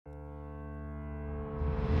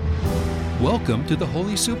Welcome to the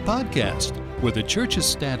Holy Soup Podcast, where the church's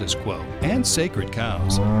status quo and sacred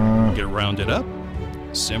cows get rounded up,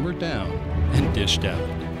 simmered down, and dished out.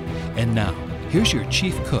 And now, here's your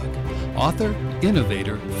chief cook, author,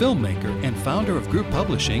 innovator, filmmaker, and founder of Group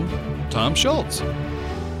Publishing, Tom Schultz.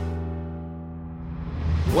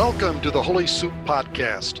 Welcome to the Holy Soup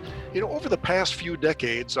Podcast. Over the past few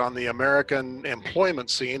decades on the American employment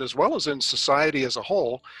scene, as well as in society as a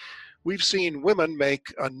whole, we've seen women make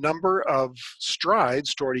a number of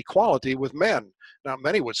strides toward equality with men. Now,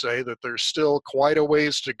 many would say that there's still quite a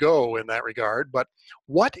ways to go in that regard, but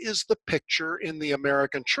what is the picture in the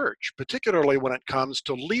American church, particularly when it comes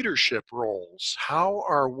to leadership roles? How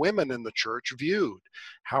are women in the church viewed?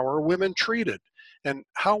 How are women treated? And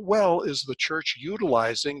how well is the church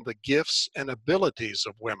utilizing the gifts and abilities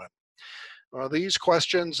of women? These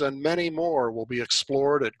questions and many more will be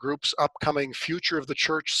explored at Group's upcoming Future of the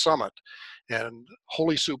Church Summit. And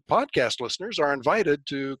Holy Soup podcast listeners are invited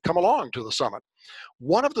to come along to the summit.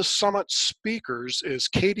 One of the summit speakers is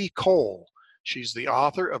Katie Cole. She's the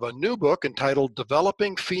author of a new book entitled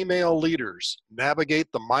Developing Female Leaders,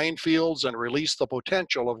 Navigate the Minefields and Release the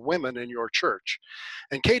Potential of Women in Your Church.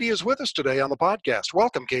 And Katie is with us today on the podcast.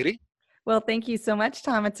 Welcome, Katie. Well, thank you so much,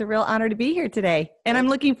 Tom. It's a real honor to be here today. And I'm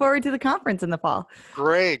looking forward to the conference in the fall.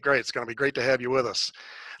 Great. It's going to be great to have you with us.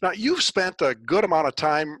 Now, you've spent a good amount of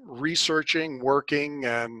time researching, working,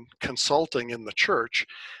 and consulting in the church.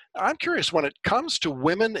 I'm curious, when it comes to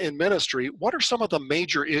women in ministry, what are some of the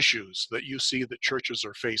major issues that you see that churches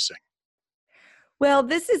are facing? Well,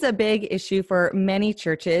 this is a big issue for many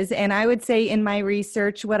churches. And I would say in my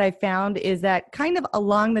research, what I found is that kind of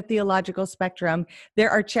along the theological spectrum,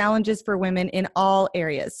 there are challenges for women in all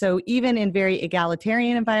areas. So even in very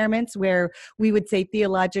egalitarian environments where we would say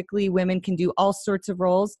theologically women can do all sorts of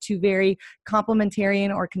roles, to very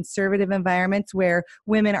complementarian or conservative environments where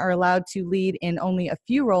women are allowed to lead in only a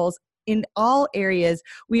few roles. In all areas,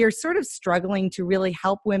 we are sort of struggling to really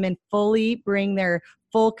help women fully bring their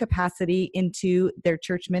full capacity into their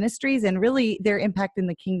church ministries and really their impact in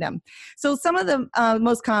the kingdom. So some of the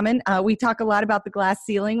most common, we talk a lot about the glass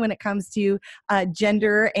ceiling when it comes to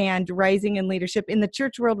gender and rising in leadership. In the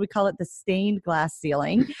church world, we call it the stained glass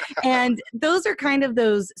ceiling. And those are kind of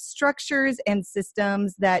those structures and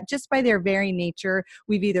systems that just by their very nature,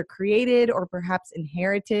 we've either created or perhaps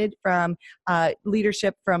inherited from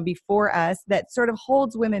leadership from before us that sort of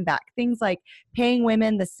holds women back. Things like paying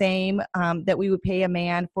women the same that we would pay a man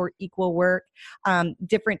for equal work,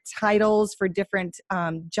 different titles for different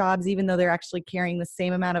jobs, even though they're actually carrying the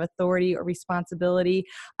same amount of authority or responsibility,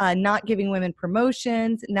 not giving women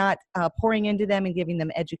promotions, not pouring into them and giving them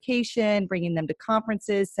education, bringing them to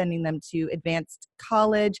conferences, sending them to advanced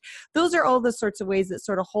college. Those are all the sorts of ways that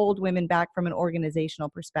sort of hold women back from an organizational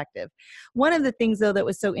perspective. One of the things, though, that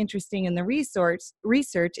was so interesting in the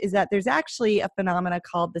research is that there's actually a phenomena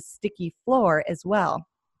called the sticky floor as well.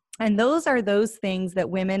 And those are those things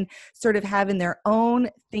that women sort of have in their own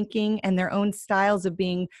thinking and their own styles of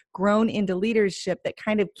being grown into leadership that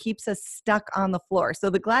kind of keeps us stuck on the floor. So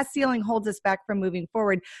the glass ceiling holds us back from moving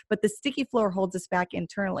forward, but the sticky floor holds us back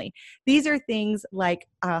internally. These are things like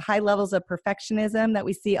high levels of perfectionism that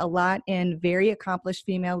we see a lot in very accomplished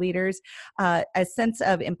female leaders, a sense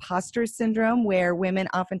of imposter syndrome where women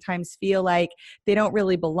oftentimes feel like they don't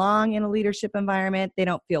really belong in a leadership environment. They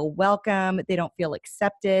don't feel welcome. They don't feel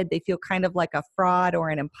accepted. They feel kind of like a fraud or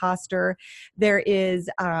an imposter. There is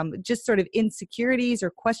just sort of insecurities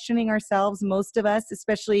or questioning ourselves. Most of us,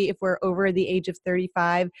 especially if we're over the age of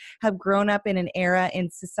 35, have grown up in an era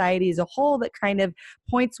in society as a whole that kind of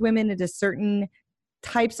points women into certain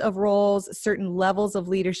types of roles, certain levels of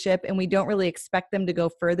leadership, and we don't really expect them to go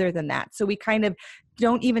further than that. So we kind of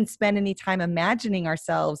don't even spend any time imagining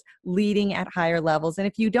ourselves leading at higher levels. And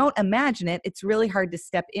if you don't imagine it, it's really hard to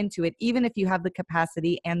step into it, even if you have the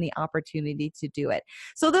capacity and the opportunity to do it.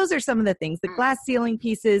 So those are some of the things. The glass ceiling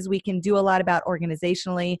pieces we can do a lot about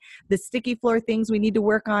organizationally. The sticky floor things we need to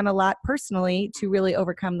work on a lot personally to really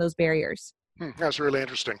overcome those barriers. That's really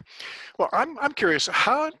interesting. Well, I'm curious,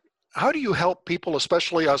 how do you help people,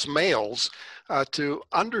 especially us males, to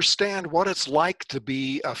understand what it's like to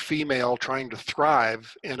be a female trying to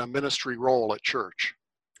thrive in a ministry role at church?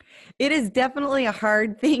 It is definitely a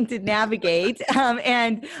hard thing to navigate.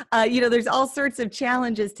 There's all sorts of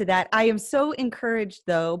challenges to that. I am so encouraged,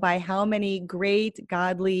 though, by how many great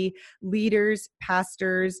godly leaders,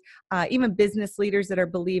 pastors, even business leaders that are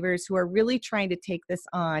believers who are really trying to take this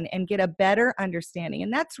on and get a better understanding.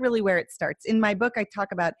 And that's really where it starts. In my book, I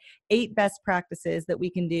talk about 8 best practices that we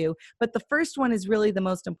can do. But the first one is really the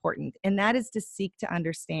most important, and that is to seek to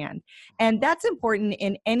understand. And that's important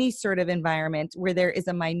in any sort of environment where there is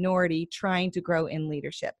a minority minority trying to grow in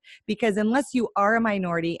leadership. Because unless you are a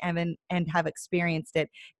minority and have experienced it,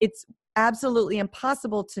 it's absolutely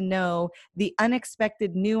impossible to know the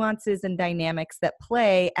unexpected nuances and dynamics that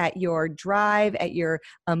play at your drive, at your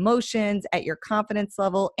emotions, at your confidence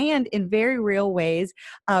level, and in very real ways,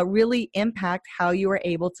 really impact how you are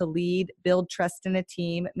able to lead, build trust in a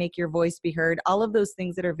team, make your voice be heard, all of those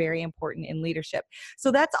things that are very important in leadership.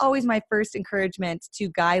 So that's always my first encouragement to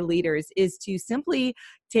guy leaders, is to simply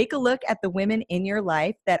take a look at the women in your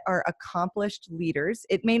life that are accomplished leaders.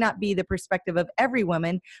 It may not be the perspective of every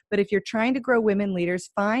woman, but if you're trying to grow women leaders,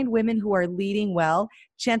 find women who are leading well.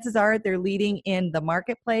 Chances are they're leading in the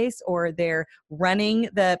marketplace, or they're running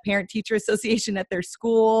the parent-teacher association at their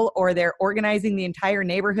school, or they're organizing the entire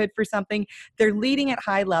neighborhood for something. They're leading at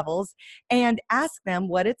high levels, and ask them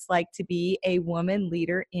what it's like to be a woman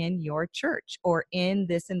leader in your church or in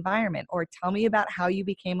this environment, or tell me about how you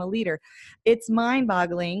became a leader. It's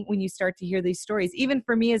mind-boggling when you start to hear these stories. Even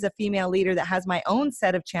for me as a female leader that has my own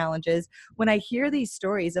set of challenges, when I hear these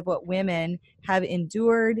stories of what women have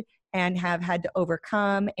endured and have had to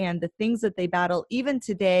overcome, and the things that they battle even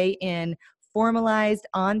today in formalized,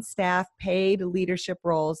 on-staff, paid leadership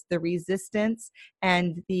roles, the resistance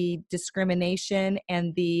and the discrimination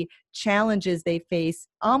and the challenges they face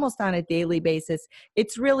almost on a daily basis.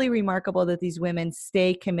 It's really remarkable that these women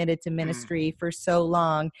stay committed to ministry for so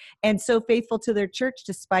long and so faithful to their church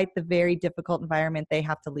despite the very difficult environment they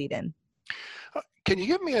have to lead in. Can you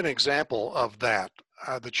give me an example of that,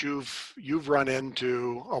 that you've run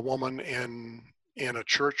into a woman in a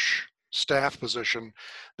church staff position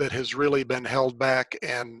that has really been held back,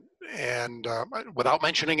 and without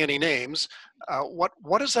mentioning any names,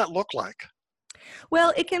 what does that look like?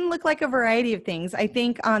 Well, it can look like a variety of things. I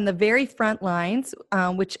think on the very front lines,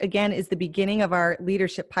 which again is the beginning of our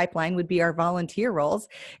leadership pipeline, would be our volunteer roles.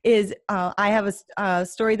 I have a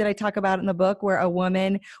story that I talk about in the book where a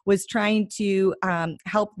woman was trying to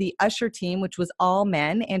help the usher team, which was all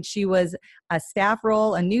men, and she was a staff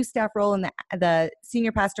role, a new staff role, and the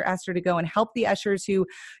senior pastor asked her to go and help the ushers who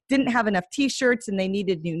didn't have enough t-shirts, and they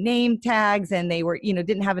needed new name tags, and they were,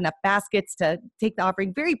 didn't have enough baskets to take the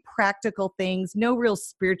offering. Very practical things, no real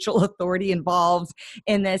spiritual authority involved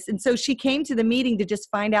in this. And so she came to the meeting to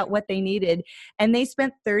just find out what they needed, and they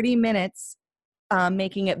spent 30 minutes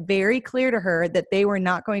making it very clear to her that they were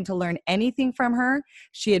not going to learn anything from her.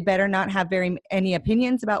 She had better not have any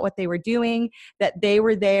opinions about what they were doing, that they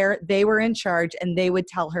were there, they were in charge, and they would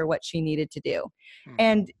tell her what she needed to do.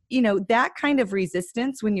 And, that kind of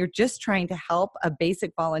resistance when you're just trying to help a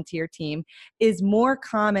basic volunteer team is more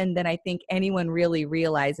common than I think anyone really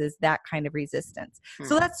realizes, that kind of resistance.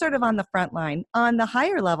 So that's sort of on the front line. On the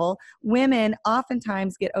higher level, women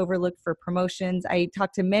oftentimes get overlooked for promotions. I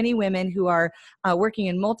talk to many women who are working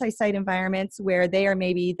in multi-site environments where they are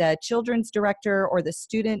maybe the children's director or the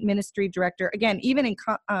student ministry director. Again, even in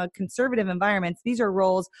conservative environments, these are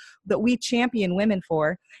roles that we champion women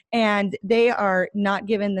for, and they are not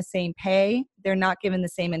given the same pay. They're not given the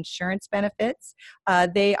same insurance benefits.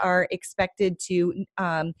 They are expected to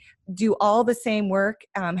do all the same work,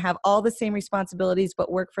 have all the same responsibilities,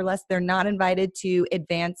 but work for less. They're not invited to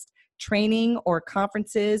advanced training or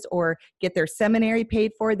conferences or get their seminary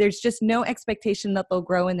paid for. There's just no expectation that they'll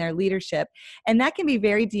grow in their leadership. And that can be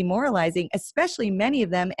very demoralizing, especially many of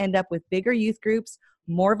them end up with bigger youth groups,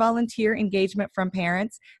 more volunteer engagement from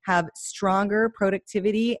parents, have stronger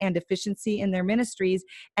productivity and efficiency in their ministries,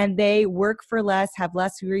 and they work for less, have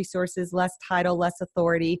less resources, less title, less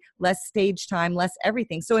authority, less stage time, less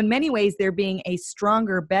everything. So in many ways, they're being a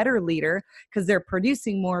stronger, better leader because they're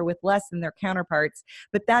producing more with less than their counterparts.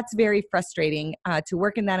 But that's very frustrating to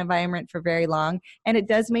work in that environment for very long, and it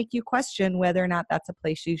does make you question whether or not that's a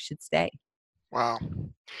place you should stay. Wow.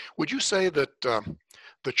 Would you say that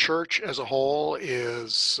the church as a whole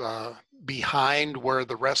is behind where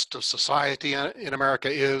the rest of society in America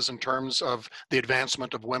is in terms of the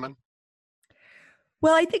advancement of women?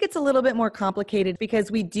 Well, I think it's a little bit more complicated because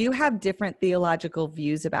we do have different theological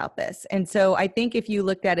views about this. And so I think if you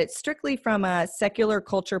looked at it strictly from a secular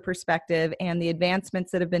culture perspective and the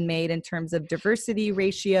advancements that have been made in terms of diversity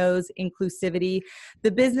ratios, inclusivity, the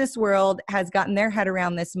business world has gotten their head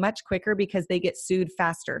around this much quicker because they get sued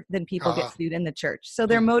faster than people get sued in the church. So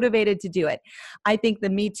they're motivated to do it. I think the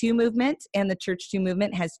Me Too movement and the Church Too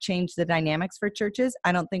movement has changed the dynamics for churches.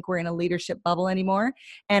 I don't think we're in a leadership bubble anymore.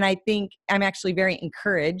 And I think I'm actually very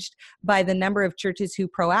encouraged by the number of churches who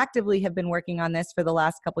proactively have been working on this for the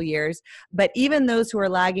last couple years. But even those who are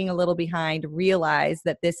lagging a little behind realize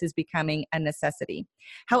that this is becoming a necessity.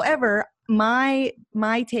 However, my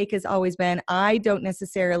take has always been, I don't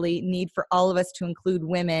necessarily need for all of us to include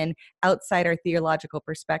women outside our theological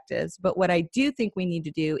perspectives. But what I do think we need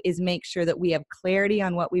to do is make sure that we have clarity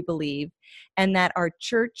on what we believe and that our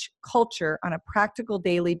church culture on a practical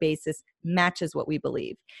daily basis matches what we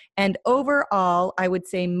believe. And overall, I would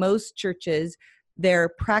say most churches, their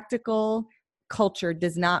practical culture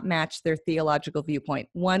does not match their theological viewpoint,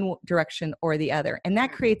 one direction or the other. And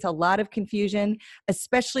that creates a lot of confusion,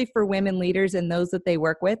 especially for women leaders and those that they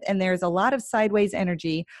work with. And there's a lot of sideways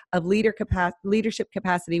energy of leadership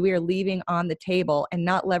capacity we are leaving on the table and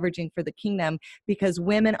not leveraging for the kingdom because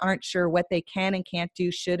women aren't sure what they can and can't do,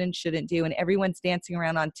 should and shouldn't do. And everyone's dancing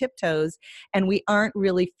around on tiptoes. And we aren't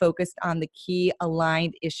really focused on the key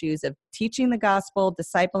aligned issues of teaching the gospel,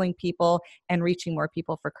 discipling people, and reaching more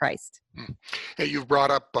people for Christ. Yeah, you've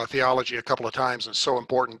brought up theology a couple of times, and it's so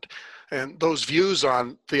important. And those views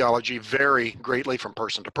on theology vary greatly from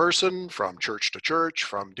person to person, from church to church,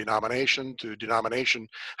 from denomination to denomination.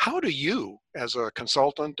 How do you, as a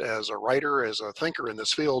consultant, as a writer, as a thinker in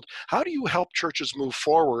this field, how do you help churches move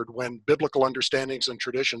forward when biblical understandings and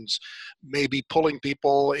traditions may be pulling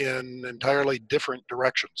people in entirely different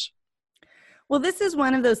directions? Well, this is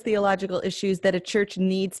one of those theological issues that a church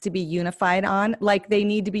needs to be unified on, like they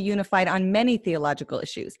need to be unified on many theological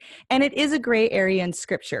issues. And it is a gray area in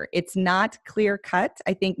Scripture. It's not clear cut.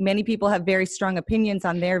 I think many people have very strong opinions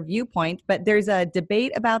on their viewpoint, but there's a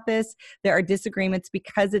debate about this. There are disagreements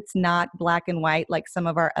because it's not black and white like some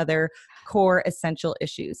of our other core essential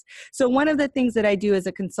issues. So one of the things that I do as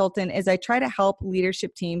a consultant is I try to help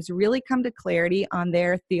leadership teams really come to clarity on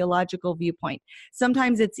their theological viewpoint.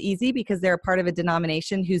 Sometimes it's easy because they're a part of a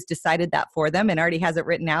denomination who's decided that for them and already has it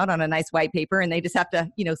written out on a nice white paper and they just have to,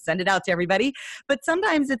 send it out to everybody. But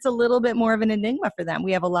sometimes it's a little bit more of an enigma for them.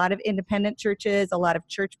 We have a lot of independent churches, a lot of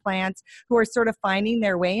church plants who are sort of finding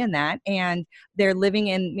their way in that, and they're living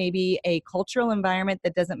in maybe a cultural environment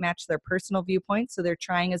that doesn't match their personal viewpoint. So they're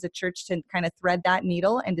trying as a church to kind of thread that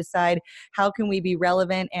needle and decide how can we be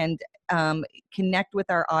relevant and connect with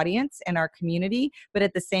our audience and our community, but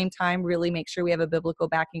at the same time, really make sure we have a biblical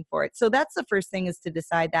backing for it. So that's the first thing, is to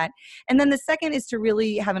decide that. And then the second is to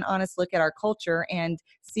really have an honest look at our culture and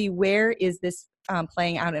see where is this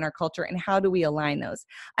playing out in our culture and how do we align those.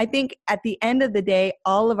 I think at the end of the day,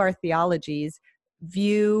 all of our theologies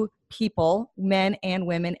view people, men and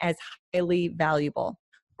women, as highly valuable.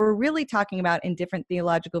 We're really talking about in different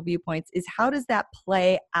theological viewpoints is how does that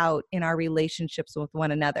play out in our relationships with one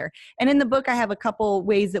another? And in the book, I have a couple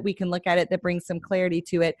ways that we can look at it that brings some clarity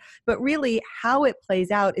to it. But really, how it plays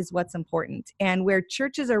out is what's important. And where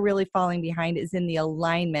churches are really falling behind is in the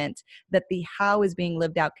alignment that the how is being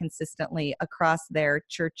lived out consistently across their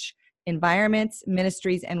church environments,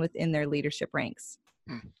 ministries, and within their leadership ranks.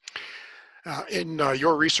 In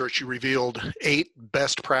your research, you revealed 8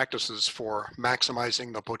 best practices for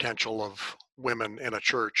maximizing the potential of women in a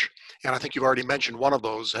church. And I think you've already mentioned one of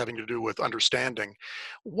those having to do with understanding.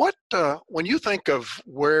 What, when you think of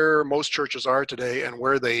where most churches are today and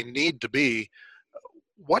where they need to be,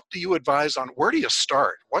 what do you advise on? Where do you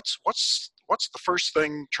start? What's the first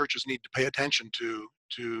thing churches need to pay attention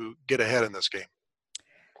to get ahead in this game?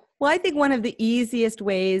 Well, I think one of the easiest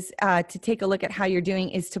ways to take a look at how you're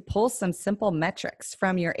doing is to pull some simple metrics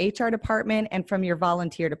from your HR department and from your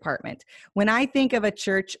volunteer department. When I think of a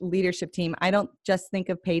church leadership team, I don't just think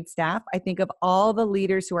of paid staff. I think of all the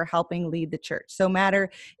leaders who are helping lead the church. So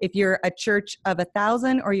matter if you're a church of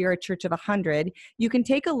 1,000 or you're a church of 100, you can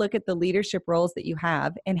take a look at the leadership roles that you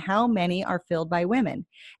have and how many are filled by women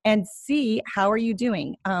and see how are you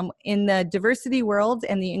doing. In the diversity world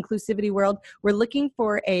and the inclusivity world, we're looking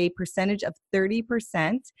for a percentage of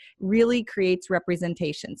 30% really creates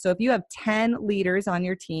representation. So if you have 10 leaders on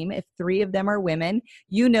your team, if 3 of them are women,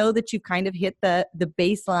 you know that you've kind of hit the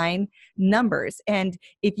baseline numbers. And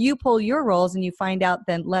if you pull your roles and you find out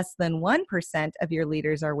that less than 1% of your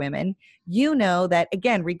leaders are women, you know that,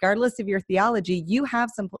 again, regardless of your theology, you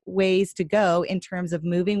have some ways to go in terms of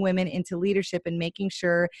moving women into leadership and making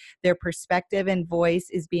sure their perspective and voice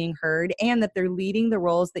is being heard and that they're leading the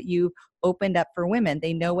roles that you opened up for women.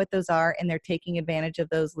 They know what those are and they're taking advantage of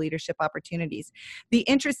those leadership opportunities. The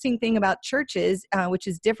interesting thing about churches, which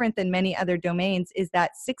is different than many other domains, is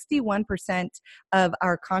that 61% of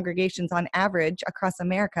our congregations on average across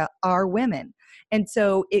America are women. And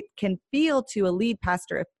so it can feel to a lead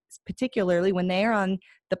pastor, particularly when they are on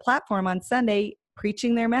the platform on Sunday,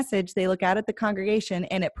 preaching their message, they look out at the congregation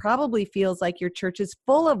and it probably feels like your church is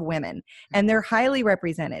full of women and they're highly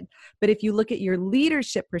represented. But if you look at your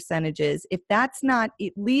leadership percentages, if that's not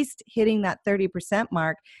at least hitting that 30%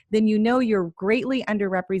 mark, then you know you're greatly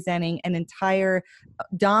underrepresenting an entire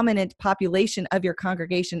dominant population of your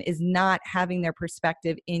congregation is not having their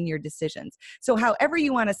perspective in your decisions. So however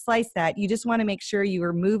you want to slice that, you just want to make sure you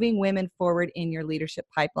are moving women forward in your leadership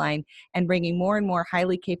pipeline and bringing more and more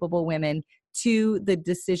highly capable women to the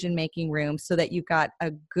decision-making room so that you've got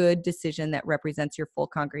a good decision that represents your full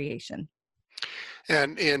congregation.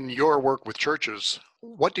 And in your work with churches,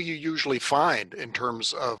 what do you usually find in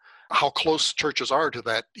terms of how close churches are to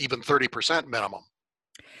that even 30% minimum?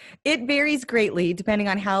 It varies greatly depending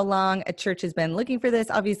on how long a church has been looking for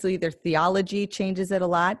this. Obviously, their theology changes it a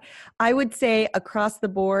lot. I would say across the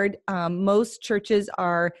board, most churches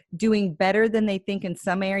are doing better than they think in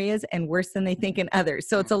some areas and worse than they think in others.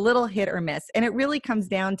 So it's a little hit or miss. And it really comes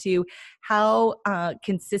down to how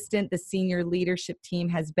consistent the senior leadership team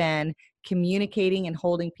has been communicating and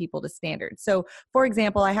holding people to standards. So, for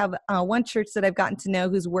example, I have one church that I've gotten to know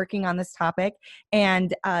who's working on this topic,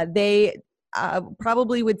 and they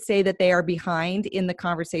probably would say that they are behind in the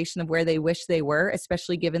conversation of where they wish they were,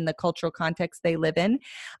 especially given the cultural context they live in.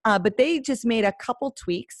 But they just made a couple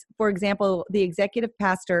tweaks. For example, the executive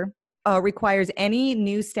pastor requires any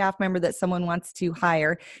new staff member that someone wants to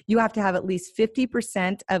hire, you have to have at least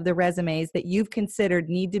 50% of the resumes that you've considered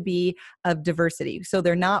need to be of diversity. So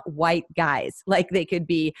they're not white guys. Like they could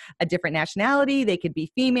be a different nationality, they could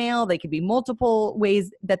be female, they could be multiple ways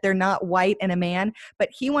that they're not white and a man, but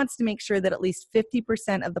he wants to make sure that at least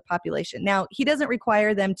 50% of the population. Now, he doesn't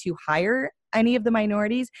require them to hire any of the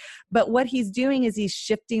minorities, but what he's doing is he's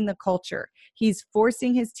shifting the culture. He's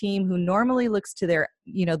forcing his team, who normally looks to their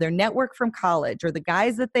network from college or the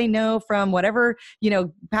guys that they know from whatever,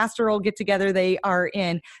 pastoral get together they are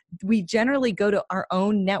in. We generally go to our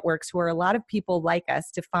own networks who are a lot of people like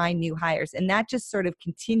us to find new hires. And that just sort of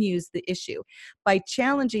continues the issue by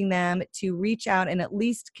challenging them to reach out and at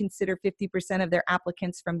least consider 50% of their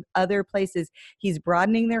applicants from other places. He's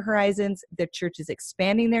broadening their horizons. The church is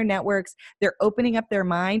expanding their networks. They're opening up their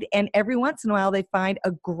mind, and every once in a while they find a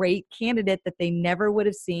great candidate that they never would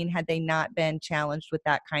have seen had they not been challenged with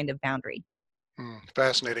that kind of boundary.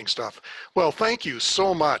 Fascinating stuff. Well, thank you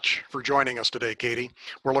so much for joining us today, Katie.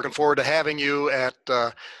 We're looking forward to having you at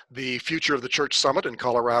the Future of the Church Summit in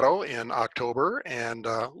Colorado in October, and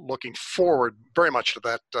looking forward very much to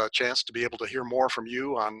that chance to be able to hear more from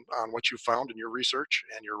you on what you found in your research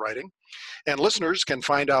and your writing. And listeners can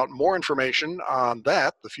find out more information on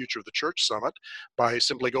that, the Future of the Church Summit, by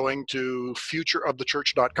simply going to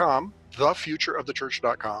futureofthechurch.com,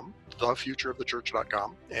 thefutureofthechurch.com,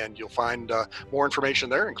 thefutureofthechurch.com, and you'll find more information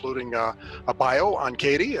there, including a bio on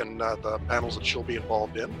Katie and the panels that she'll be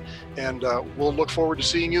involved in. And we'll look forward to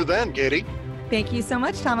seeing you then, Katie. Thank you so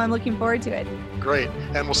much, Tom. I'm looking forward to it. Great.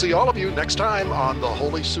 And we'll see all of you next time on the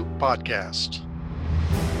Holy Soup Podcast.